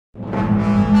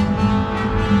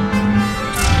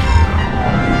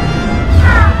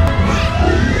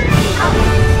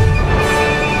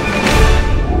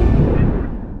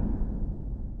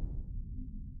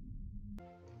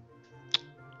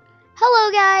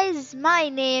guys, my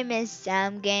name is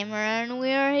Sam Gamer and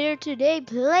we are here today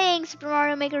playing Super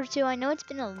Mario Maker 2. I know it's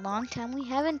been a long time we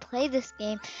haven't played this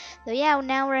game. So yeah,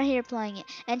 now we're here playing it.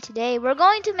 And today we're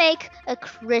going to make a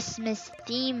Christmas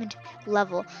themed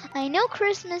level. I know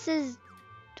Christmas is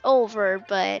over,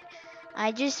 but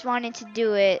I just wanted to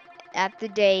do it at the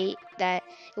day that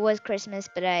it was Christmas,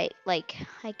 but I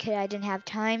didn't have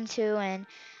time to, and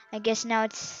I guess now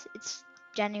it's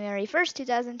January 1st,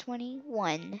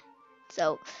 2021.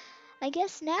 So I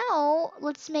guess now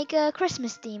let's make a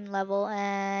Christmas theme level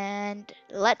and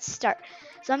let's start.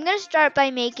 So I'm gonna start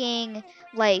by making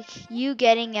like you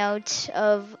getting out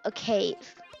of a cave.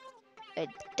 A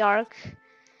dark.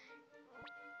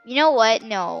 You know what?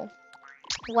 No.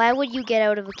 Why would you get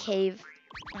out of a cave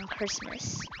on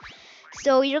Christmas?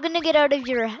 So you're gonna get out of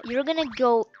you're gonna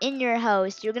go in your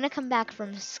house. You're gonna come back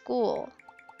from school.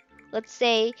 Let's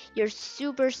say you're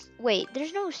wait,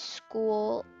 there's no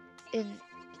school in,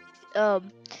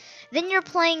 then you're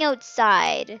playing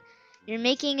outside. You're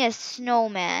making a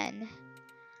snowman.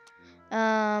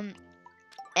 And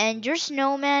your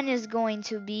snowman is going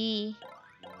to be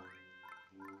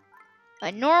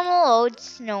a normal old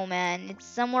snowman. It's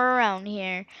somewhere around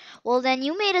here. Well, then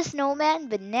you made a snowman,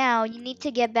 but now you need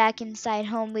to get back inside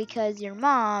home because your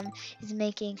mom is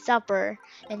making supper.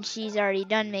 And she's already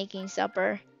done making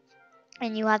supper.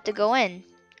 And you have to go in.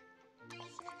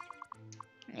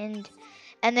 And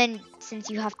then since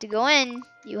you have to go in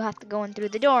through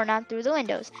the door, not through the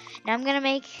windows. Now I'm gonna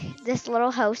make this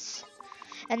little house,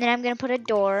 and then I'm gonna put a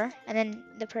door, and then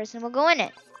the person will go in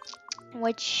it.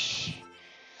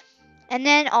 And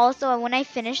then also when I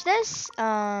finish this,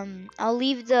 I'll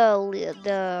leave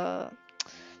the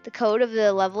code of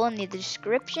the level in the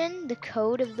description, the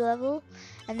code of the level,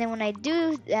 and then when I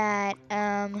do that,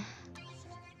 then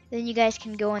you guys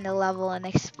can go in the level and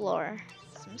explore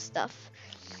some stuff.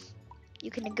 You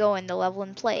can go in the level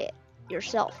and play it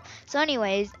yourself. So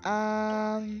anyways,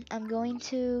 I'm going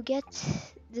to get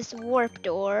this warp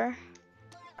door.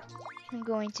 I'm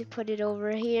going to put it over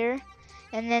here.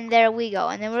 And then there we go.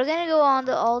 And then we're gonna go on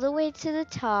all the way to the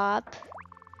top.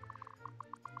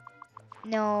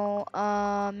 No,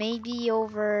 maybe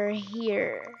over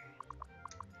here.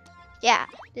 Yeah,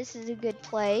 this is a good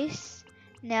place.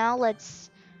 Now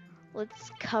let's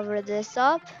cover this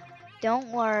up. Don't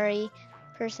worry,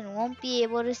 person won't be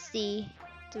able to see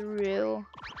through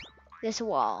this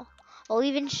wall. I'll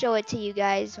even show it to you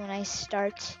guys when I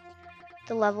start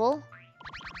the level.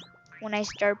 When I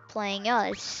start playing. Oh,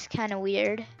 it's kind of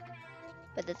weird,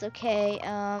 but that's okay.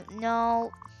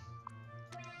 No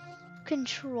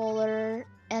controller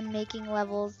and making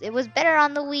levels. It was better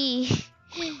on the Wii.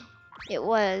 It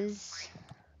was.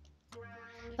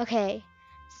 Okay,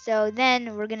 so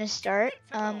then we're gonna start.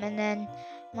 And then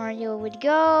Mario would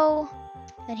go.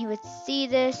 Then he would see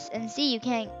this, and see, you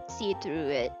can't see it through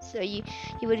it. So he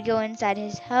would go inside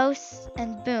his house,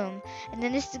 and boom. And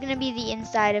then this is gonna be the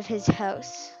inside of his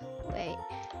house. Wait.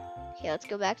 Okay, let's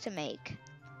go back to make.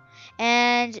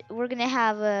 And we're gonna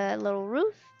have a little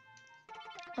roof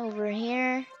over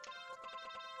here.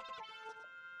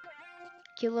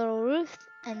 Cute little roof,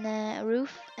 and then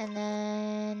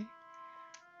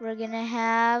we're gonna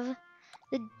have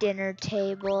the dinner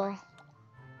table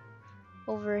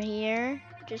over here.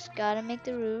 Just gotta make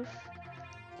the roof,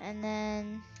 and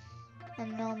then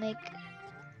I'll make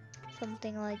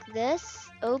something like this.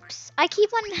 Oops, I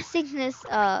keep on messing this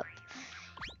up.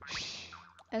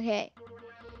 Okay.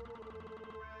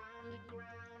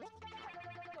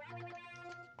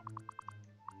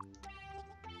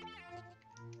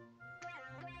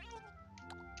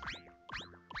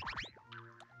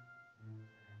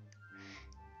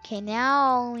 Okay, now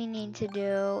all we need to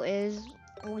do is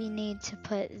we need to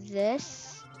put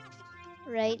this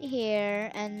right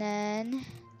here, and then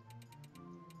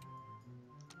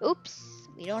oops,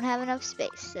 we don't have enough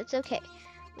space. That's okay.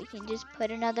 We can just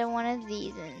put another one of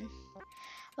these in.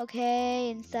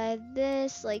 Okay, inside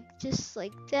this, just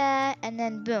like that, and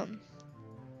then boom.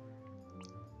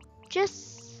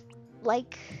 Just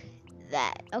like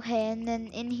that. Okay, and then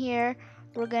in here,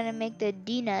 we're gonna make the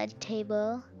dinner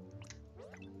table.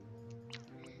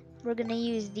 We're gonna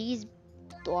use these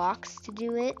blocks to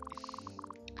do it.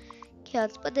 Okay,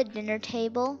 let's put the dinner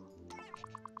table.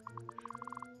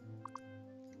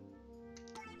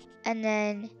 And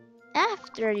then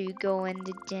after you go in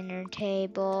the dinner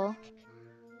table,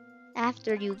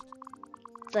 after you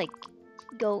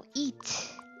go eat,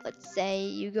 let's say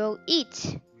you go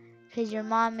eat because your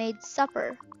mom made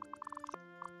supper.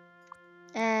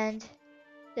 And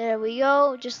there we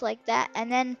go, just like that.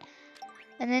 And then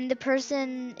and then the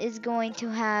person is going to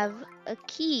have a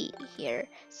key here.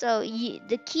 So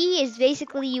the key is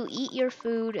basically you eat your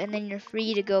food and then you're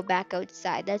free to go back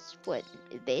outside. That's what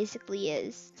it basically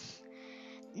is.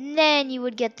 And then you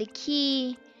would get the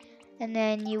key, and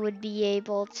then you would be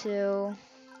able to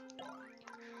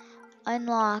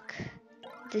unlock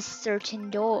this certain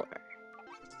door.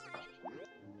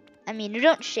 I mean, you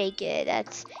don't shake it.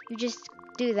 You just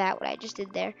do that, what I just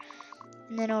did there.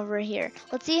 And then over here.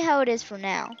 Let's see how it is for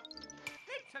now.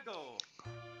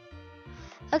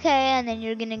 Okay, and then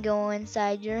you're gonna go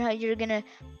inside. You're gonna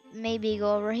maybe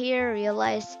go over here.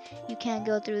 Realize you can't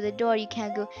go through the door. You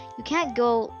can't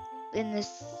go in the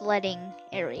sledding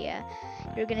area.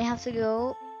 You're gonna have to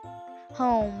go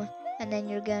home, and then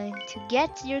you're going to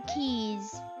get your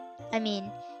keys. I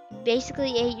mean,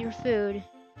 basically ate your food.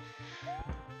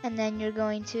 And then you're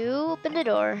going to open the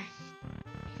door.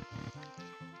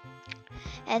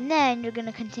 And then you're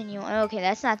gonna continue. Okay,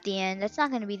 that's not the end. That's not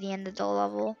gonna be the end of the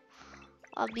level.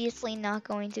 Obviously not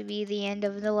going to be the end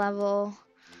of the level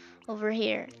over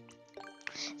here.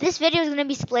 This video is gonna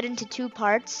be split into 2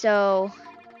 parts, so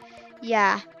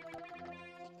yeah.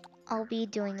 I'll be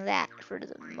doing that for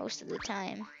the most of the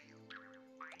time.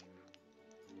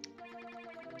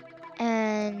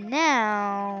 And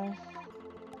now...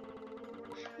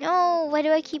 No, why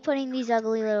do I keep putting these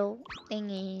ugly little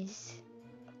thingies?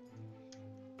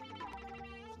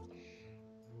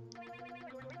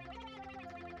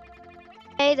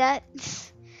 Okay, that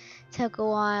took a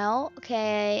while.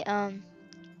 Okay,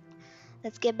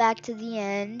 let's get back to the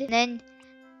end. And then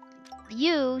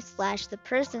you / the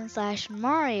person /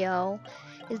 Mario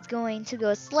is going to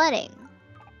go sledding.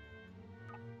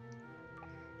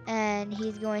 And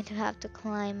he's going to have to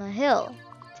climb a hill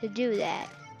to do that.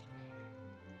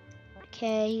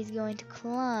 Okay, he's going to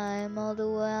climb all the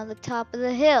way on the top of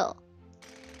the hill.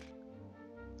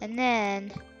 And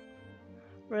then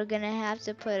we're gonna have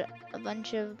to put a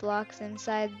bunch of blocks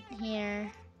inside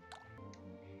here.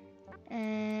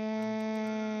 And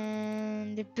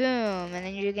boom, and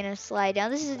then you're gonna slide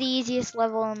down. This is the easiest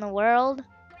level in the world.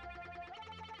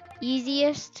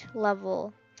 Easiest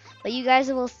level. But you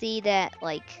guys will see that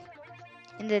like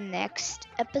in the next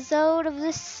episode of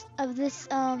this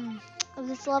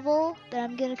level that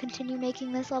I'm gonna continue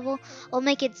making this level. I'll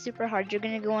make it super hard. You're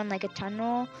gonna go on like a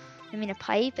tunnel, a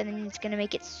pipe, and then it's gonna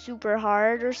make it super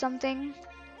hard or something.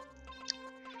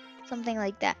 Something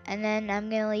like that. And then I'm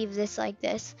gonna leave this like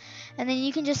this. And then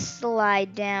you can just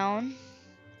slide down.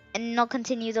 And I'll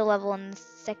continue the level in the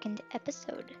second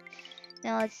episode.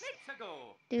 Now let's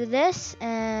do this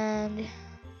and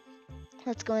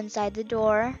let's go inside the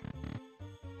door.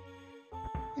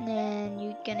 And then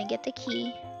you're gonna get the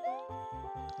key.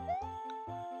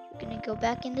 You're gonna go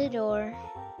back in the door.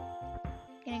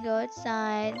 You're gonna go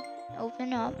outside,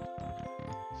 open up.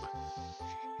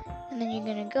 And then you're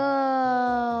gonna go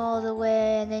all the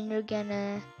way, and then you're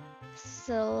gonna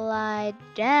slide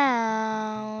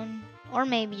down. Or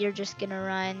maybe you're just gonna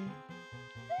run.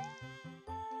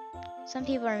 Some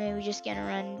people are maybe just gonna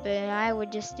run, but I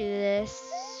would just do this.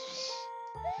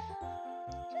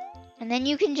 And then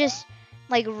you can just,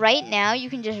 like right now, you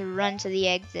can just run to the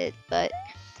exit. But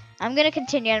I'm gonna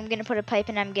continue. I'm gonna put a pipe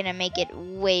and I'm gonna make it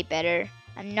way better.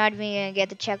 I'm not even gonna get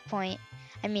the checkpoint.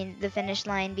 The finish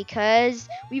line, because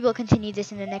we will continue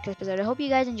this in the next episode. I hope you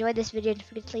guys enjoyed this video. Don't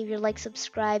forget to leave your like,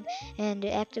 subscribe, and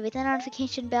activate the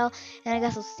notification bell. And I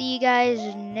guess I'll see you guys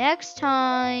next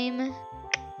time.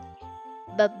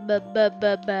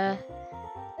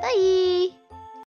 Bye.